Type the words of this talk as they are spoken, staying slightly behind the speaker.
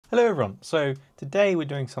Hello everyone, so today we're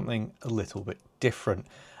doing something a little bit different.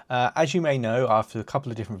 As you may know, after a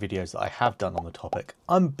couple of different videos that I have done on the topic,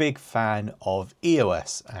 I'm a big fan of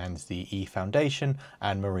EOS and the E Foundation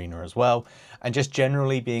and Murena as well, and just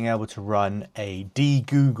generally being able to run a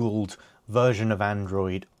de-Googled version of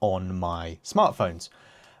Android on my smartphones.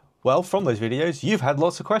 Well, from those videos, you've had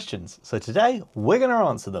lots of questions, so today we're going to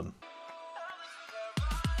answer them.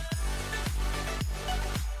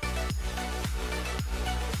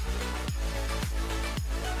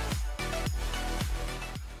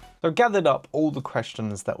 So I've gathered up all the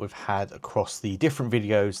questions that we've had across the different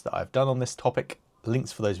videos that I've done on this topic.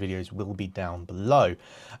 Links for those videos will be down below.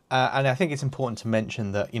 And I think it's important to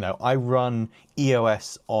mention that, I run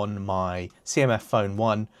EOS on my CMF Phone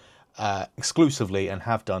 1 exclusively and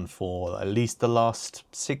have done for at least the last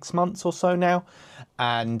 6 months or so now.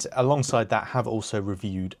 And alongside that, have also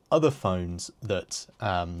reviewed other phones that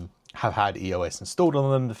have had EOS installed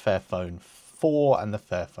on them, the Fairphone 4 and the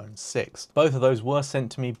Fairphone 6. Both of those were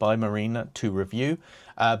sent to me by Murena to review,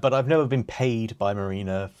 but I've never been paid by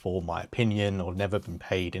Murena for my opinion or never been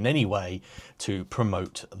paid in any way to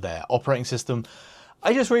promote their operating system.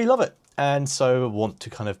 I just really love it. And so I want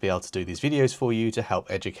to kind of be able to do these videos for you to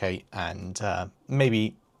help educate and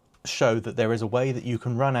maybe show that there is a way that you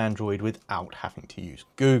can run Android without having to use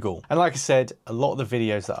Google. And like I said, a lot of the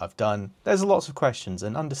videos that I've done, there's lots of questions,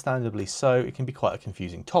 and understandably so, it can be quite a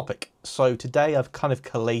confusing topic. So today I've kind of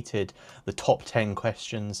collated the top 10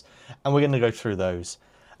 questions and we're going to go through those.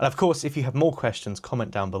 And of course, if you have more questions,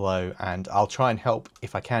 comment down below and I'll try and help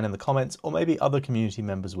if I can in the comments, or maybe other community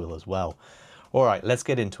members will as well. All right, let's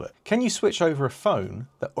get into it. Can you switch over a phone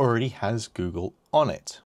that already has Google on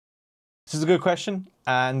it? This is a good question,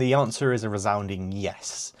 and the answer is a resounding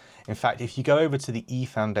yes. In fact, if you go over to the E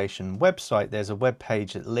Foundation website, there's a web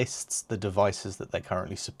page that lists the devices that they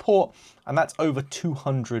currently support, and that's over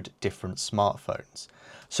 200 different smartphones.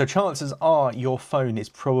 So chances are your phone is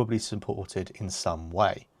probably supported in some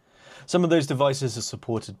way. Some of those devices are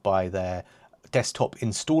supported by their desktop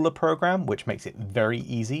installer program, which makes it very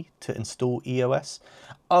easy to install EOS.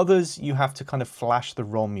 Others, you have to kind of flash the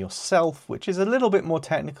ROM yourself, which is a little bit more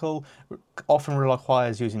technical, often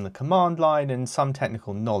requires using the command line and some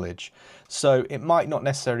technical knowledge. So it might not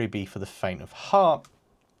necessarily be for the faint of heart.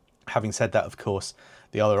 Having said that, of course,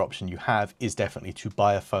 the other option you have is definitely to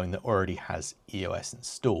buy a phone that already has EOS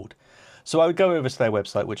installed. So I would go over to their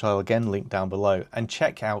website, which I'll again link down below, and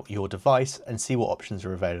check out your device and see what options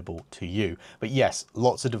are available to you. But yes,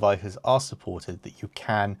 lots of devices are supported that you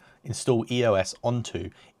can install EOS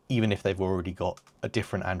onto, even if they've already got a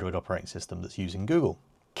different Android operating system that's using Google.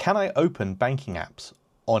 Can I open banking apps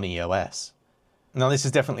on EOS? Now, this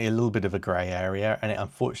is definitely a little bit of a grey area, and it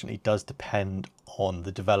unfortunately does depend on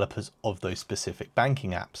the developers of those specific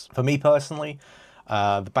banking apps. For me personally,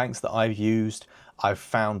 the banks that I've used, I've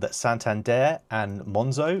found that Santander and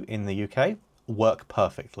Monzo in the UK work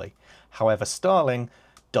perfectly. However, Starling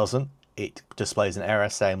doesn't. It displays an error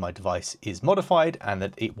saying my device is modified and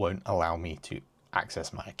that it won't allow me to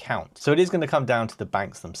access my account. So it is going to come down to the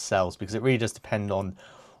banks themselves, because it really does depend on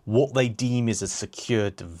what they deem is a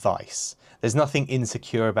secure device. There's nothing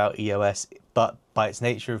insecure about EOS, but by its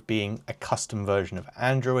nature of being a custom version of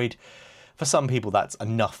Android, for some people that's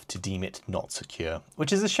enough to deem it not secure,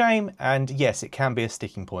 which is a shame. And yes, it can be a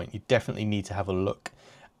sticking point. You definitely need to have a look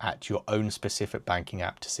at your own specific banking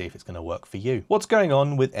app to see if it's going to work for you. What's going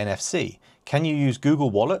on with NFC? Can you use Google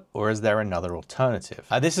Wallet, or is there another alternative?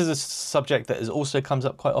 This is a subject that also comes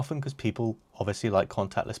up quite often because people obviously like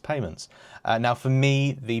contactless payments. Now for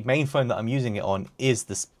me, the main phone that I'm using it on is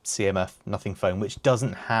the CMF Nothing phone, which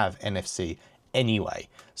doesn't have NFC anyway.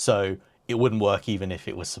 So it wouldn't work even if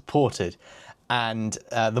it was supported. And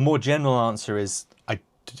the more general answer is,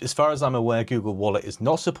 as far as I'm aware, Google Wallet is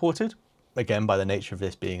not supported. Again, by the nature of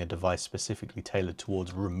this being a device specifically tailored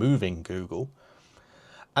towards removing Google.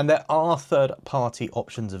 And there are third-party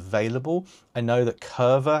options available. I know that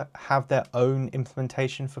Curve have their own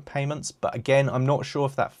implementation for payments, but again, I'm not sure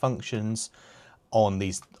if that functions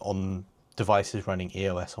on devices running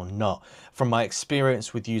EOS or not. From my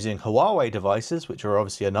experience with using Huawei devices, which are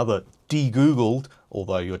obviously another de-Googled,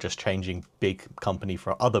 although you're just changing big company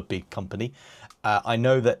for other big company, I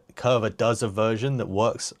know that Curve does a version that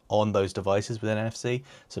works on those devices with NFC,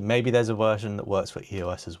 so maybe there's a version that works for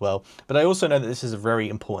EOS as well. But I also know that this is a very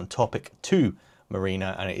important topic to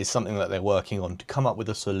Murena, and it is something that they're working on to come up with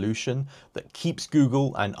a solution that keeps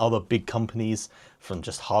Google and other big companies from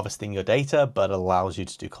just harvesting your data, but allows you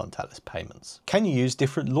to do contactless payments. Can you use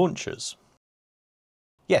different launchers?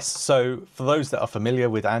 Yes, so for those that are familiar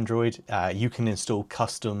with Android, you can install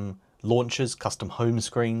custom launchers, custom home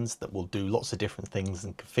screens that will do lots of different things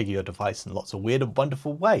and configure your device in lots of weird and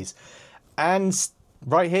wonderful ways. And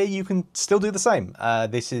right here, you can still do the same.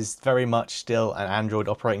 This is very much still an Android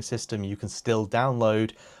operating system. You can still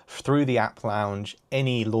download through the App Lounge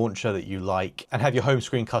any launcher that you like and have your home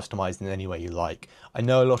screen customized in any way you like. I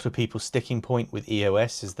know a lot of people's sticking point with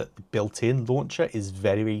EOS is that the built-in launcher is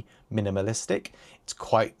very minimalistic. It's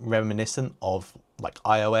quite reminiscent of like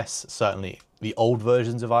iOS, certainly the old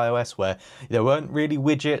versions of iOS, where there weren't really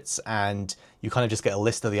widgets and you kind of just get a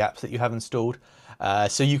list of the apps that you have installed.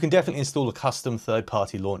 So you can definitely install a custom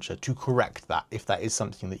third-party launcher to correct that if that is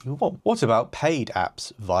something that you want. What about paid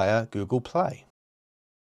apps via Google Play?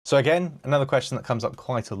 So again, another question that comes up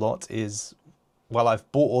quite a lot is, well,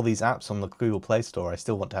 I've bought all these apps on the Google Play Store, I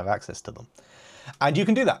still want to have access to them. And you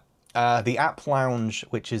can do that. The App Lounge,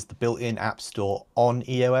 which is the built-in app store on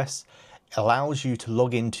EOS, allows you to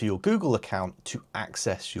log into your Google account to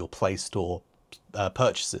access your Play Store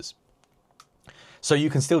purchases. So you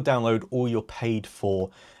can still download all your paid for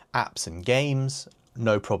apps and games,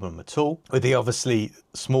 no problem at all, with the obviously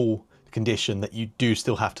small condition that you do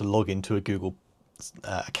still have to log into a Google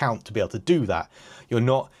account to be able to do that. You're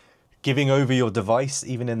not giving over your device,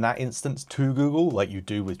 even in that instance, to Google like you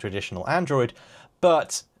do with traditional Android,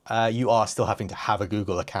 but you are still having to have a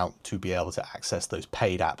Google account to be able to access those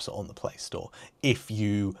paid apps on the Play Store. If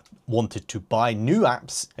you wanted to buy new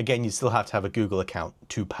apps, again, you still have to have a Google account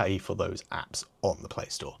to pay for those apps on the Play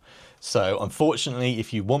Store. So unfortunately,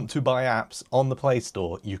 if you want to buy apps on the Play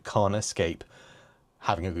Store, you can't escape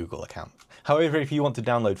having a Google account. However, if you want to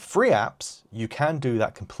download free apps, you can do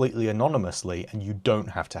that completely anonymously and you don't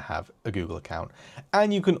have to have a Google account.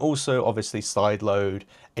 And you can also obviously sideload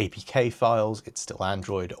APK files, it's still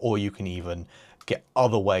Android, or you can even get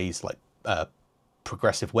other ways like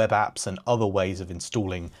progressive web apps and other ways of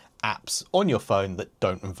installing apps on your phone that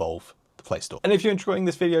don't involve the Play Store. And if you're enjoying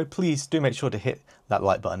this video, please do make sure to hit that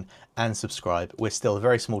like button and subscribe. We're still a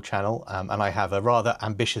very small channel and I have a rather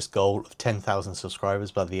ambitious goal of 10,000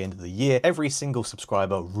 subscribers by the end of the year. Every single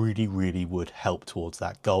subscriber really would help towards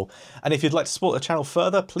that goal. And if you'd like to support the channel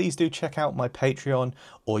further, please do check out my Patreon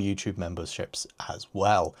or YouTube memberships as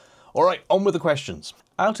well. All right, on with the questions.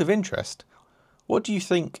 Out of interest, what do you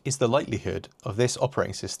think is the likelihood of this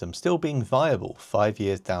operating system still being viable 5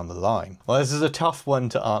 years down the line? Well, this is a tough one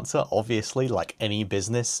to answer. Obviously, like any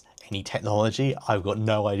business, any technology, I've got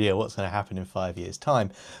no idea what's going to happen in 5 years'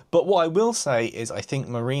 time. But what I will say is I think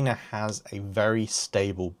Murena has a very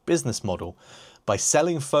stable business model. By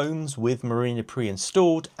selling phones with Murena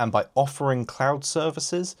pre-installed and by offering cloud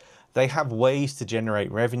services, they have ways to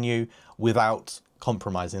generate revenue without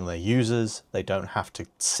compromising their users. They don't have to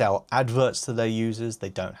sell adverts to their users. They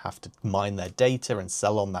don't have to mine their data and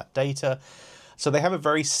sell on that data. So they have a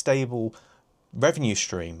very stable revenue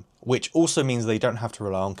stream, which also means they don't have to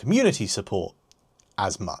rely on community support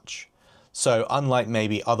as much. So unlike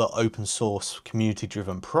maybe other open source community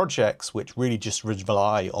driven projects, which really just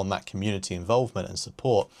rely on that community involvement and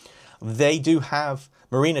support,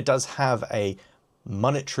 Murena does have a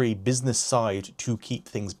monetary business side to keep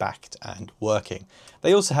things backed and working.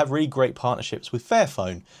 They also have really great partnerships with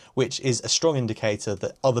Fairphone, which is a strong indicator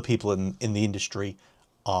that other people in the industry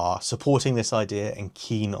are supporting this idea and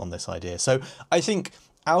keen on this idea. So I think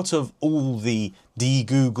out of all the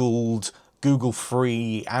de-Googled,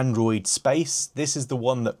 Google-free Android space, this is the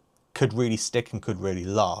one that could really stick and could really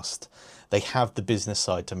last. They have the business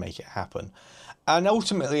side to make it happen. And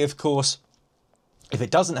ultimately, of course, if it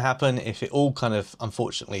doesn't happen, if it all kind of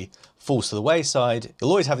unfortunately falls to the wayside,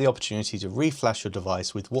 you'll always have the opportunity to reflash your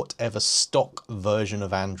device with whatever stock version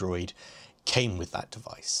of Android came with that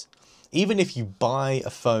device. Even if you buy a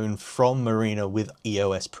phone from Murena with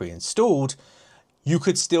EOS pre-installed, you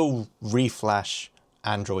could still reflash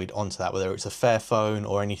Android onto that, whether it's a Fairphone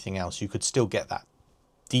or anything else, you could still get that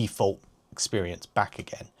default experience back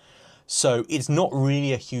again. So it's not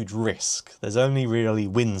really a huge risk. There's only really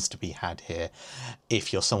wins to be had here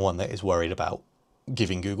if you're someone that is worried about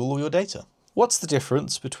giving Google all your data. What's the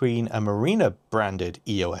difference between a Murena-branded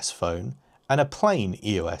EOS phone and a plain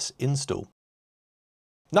EOS install?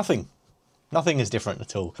 Nothing. Nothing is different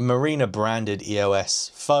at all. A Murena-branded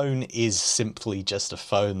EOS phone is simply just a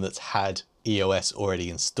phone that's had EOS already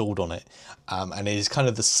installed on it, and it is kind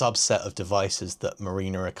of the subset of devices that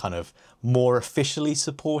Murena are kind of more officially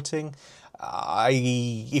supporting.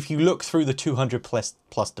 If you look through the 200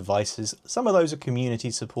 plus devices, some of those are community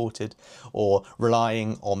supported or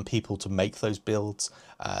relying on people to make those builds.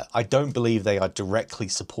 I don't believe they are directly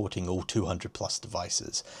supporting all 200 plus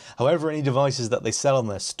devices. However, any devices that they sell on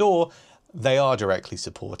their store, they are directly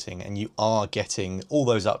supporting, and you are getting all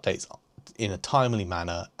those updates in a timely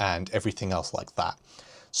manner and everything else like that.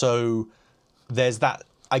 So there's that,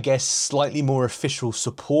 I guess, slightly more official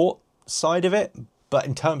support side of it. But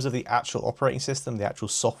in terms of the actual operating system, the actual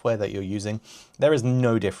software that you're using, there is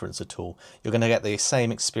no difference at all. You're going to get the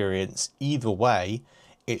same experience either way.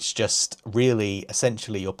 It's just really,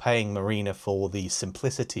 essentially, you're paying Murena for the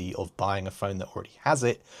simplicity of buying a phone that already has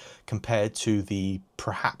it, compared to the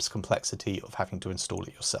perhaps complexity of having to install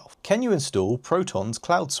it yourself. Can you install Proton's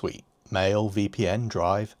Cloud Suite, Mail, VPN,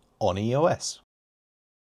 Drive on iOS?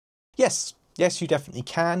 Yes. Yes, you definitely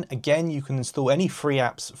can. Again, you can install any free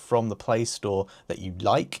apps from the Play Store that you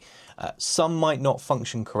like. Some might not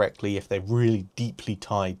function correctly if they're really deeply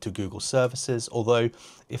tied to Google services, although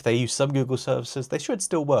if they use some Google services, they should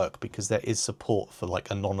still work because there is support for like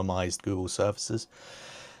anonymized Google services.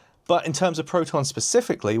 But in terms of Proton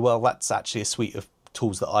specifically, well, that's actually a suite of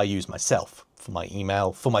tools that I use myself for my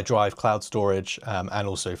email, for my Drive cloud storage, and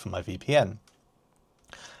also for my VPN.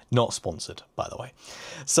 Not sponsored, by the way.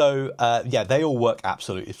 So yeah, they all work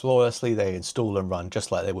absolutely flawlessly. They install and run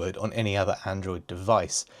just like they would on any other Android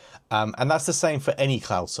device. And that's the same for any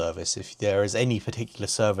cloud service. If there is any particular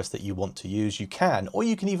service that you want to use, you can, or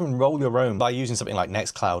you can even roll your own by using something like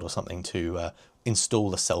Nextcloud or something to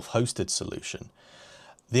install a self-hosted solution.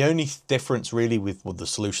 The only difference really with the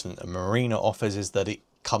solution that Murena offers is that it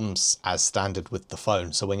comes as standard with the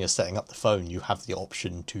phone. So when you're setting up the phone, you have the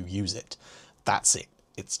option to use it. That's it.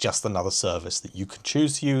 It's just another service that you can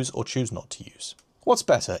choose to use or choose not to use. What's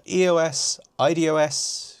better, iOS,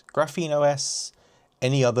 iodéOS, GrapheneOS,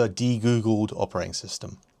 any other de-Googled operating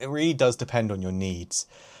system? It really does depend on your needs.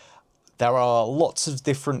 There are lots of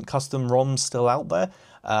different custom ROMs still out there.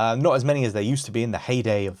 Not as many as there used to be in the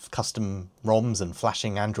heyday of custom ROMs and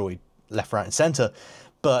flashing Android left, right, and center,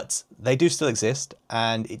 but they do still exist,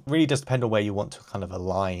 and it really does depend on where you want to kind of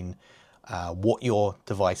align what your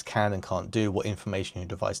device can and can't do, what information your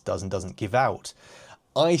device does and doesn't give out.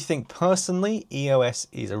 I think personally, iOS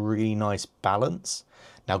is a really nice balance.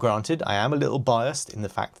 Now granted, I am a little biased in the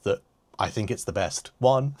fact that I think it's the best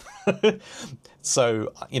one.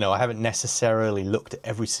 So, you know, I haven't necessarily looked at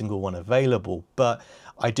every single one available, but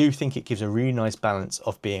I do think it gives a really nice balance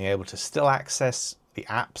of being able to still access the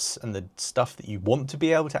apps and the stuff that you want to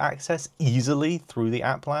be able to access easily through the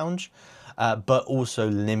app lounge, but also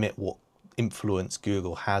limit what influence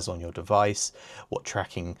Google has on your device, what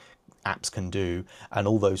tracking apps can do, and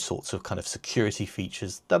all those sorts of kind of security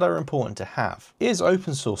features that are important to have. Is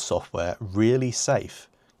open source software really safe?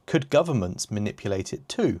 Could governments manipulate it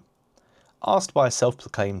too? Asked by a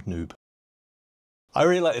self-proclaimed noob. I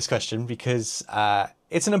really like this question because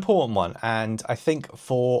it's an important one, and I think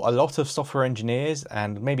for a lot of software engineers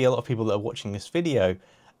and maybe a lot of people that are watching this video,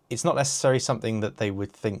 it's not necessarily something that they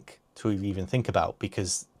would think to even think about,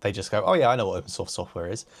 because they just go, oh yeah, I know what open source software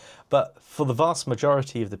is. But for the vast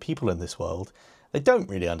majority of the people in this world, they don't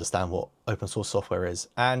really understand what open source software is,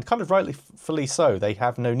 and kind of rightfully so. They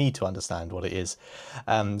have no need to understand what it is.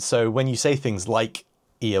 So when you say things like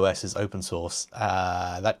iOS is open source,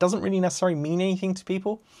 that doesn't really necessarily mean anything to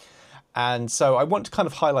people. And so I want to kind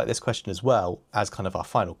of highlight this question as well as kind of our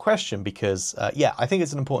final question, because yeah, I think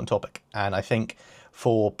it's an important topic. And I think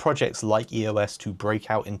for projects like iOS to break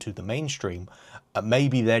out into the mainstream,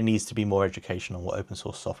 maybe there needs to be more education on what open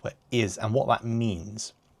source software is and what that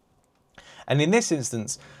means. And in this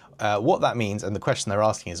instance, what that means, and the question they're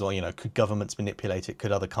asking is, well, you know, could governments manipulate it?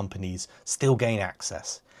 Could other companies still gain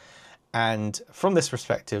access? And from this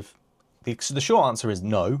perspective, the short answer is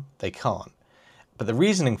no, they can't. But the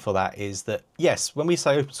reasoning for that is that, yes, when we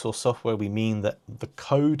say open source software, we mean that the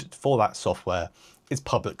code for that software is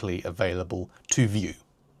publicly available to view.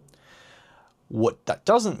 What that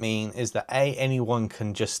doesn't mean is that anyone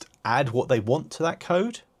can just add what they want to that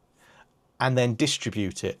code and then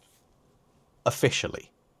distribute it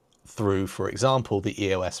officially through, for example, the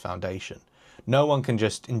iOS Foundation. No one can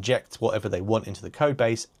just inject whatever they want into the code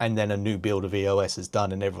base and then a new build of iOS is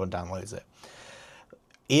done and everyone downloads it.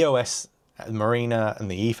 iOS, Murena and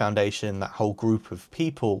the E Foundation, that whole group of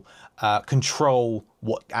people control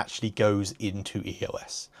what actually goes into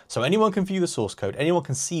iOS. So anyone can view the source code, anyone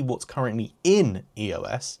can see what's currently in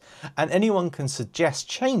iOS, and anyone can suggest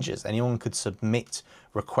changes. Anyone could submit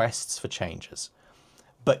requests for changes.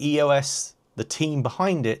 But iOS, the team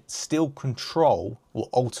behind it, still control what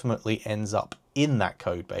ultimately ends up in that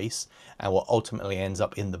code base and what ultimately ends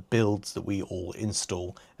up in the builds that we all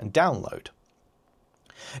install and download.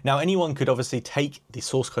 Now, anyone could obviously take the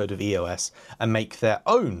source code of iOS and make their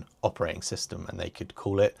own operating system, and they could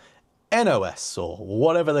call it NOS or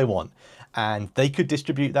whatever they want, and they could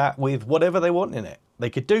distribute that with whatever they want in it. they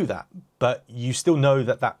could do that, but you still know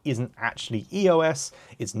that that isn't actually EOS.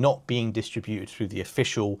 It's not being distributed through the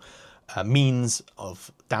official means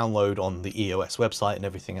of download on the EOS website and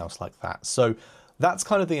everything else like that. So that's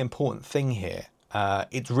kind of the important thing here.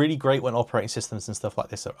 It's really great when operating systems and stuff like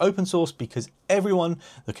this are open source, because everyone,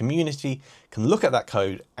 the community, can look at that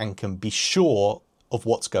code and can be sure of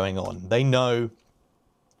what's going on. They know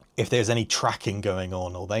if there's any tracking going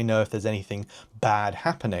on, or they know if there's anything bad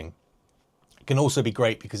happening. It can also be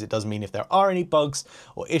great because it does mean if there are any bugs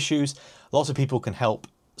or issues, lots of people can help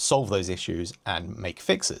solve those issues and make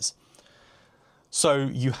fixes. So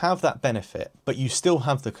you have that benefit, but you still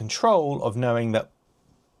have the control of knowing that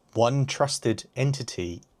one trusted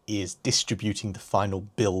entity is distributing the final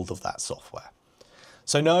build of that software.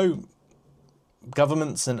 So no,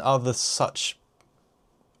 governments and other such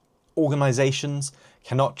organizations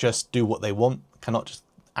cannot just do what they want, cannot just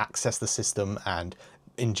access the system and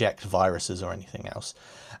inject viruses or anything else.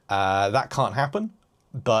 That can't happen,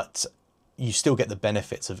 but you still get the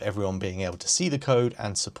benefits of everyone being able to see the code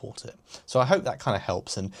and support it. So I hope that kind of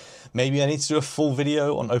helps, and maybe I need to do a full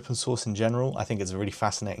video on open source in general. I think it's a really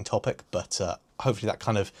fascinating topic, but hopefully that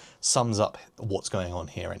kind of sums up what's going on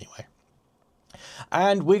here anyway.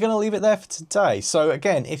 And we're going to leave it there for today. So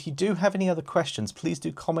again, if you do have any other questions, please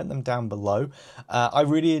do comment them down below. I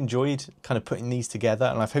really enjoyed kind of putting these together,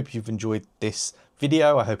 and I hope you've enjoyed this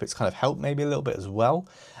video. I hope it's kind of helped maybe a little bit as well.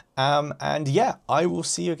 And yeah, I will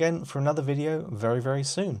see you again for another video very, very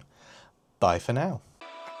soon. Bye for now.